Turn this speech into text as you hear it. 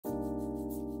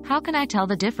How can I tell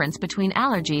the difference between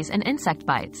allergies and insect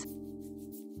bites?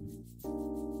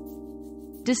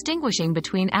 Distinguishing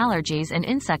between allergies and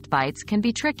insect bites can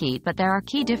be tricky, but there are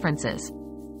key differences.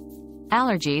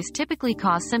 Allergies typically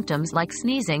cause symptoms like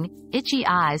sneezing, itchy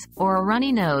eyes, or a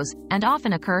runny nose, and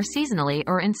often occur seasonally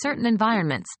or in certain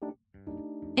environments.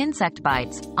 Insect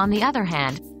bites, on the other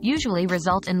hand, usually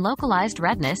result in localized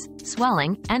redness,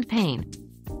 swelling, and pain.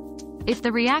 If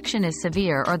the reaction is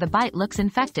severe or the bite looks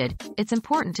infected, it's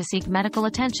important to seek medical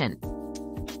attention.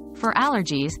 For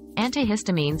allergies,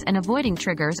 antihistamines and avoiding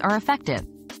triggers are effective.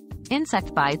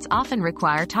 Insect bites often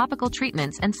require topical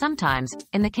treatments and sometimes,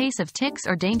 in the case of ticks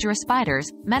or dangerous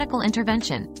spiders, medical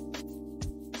intervention.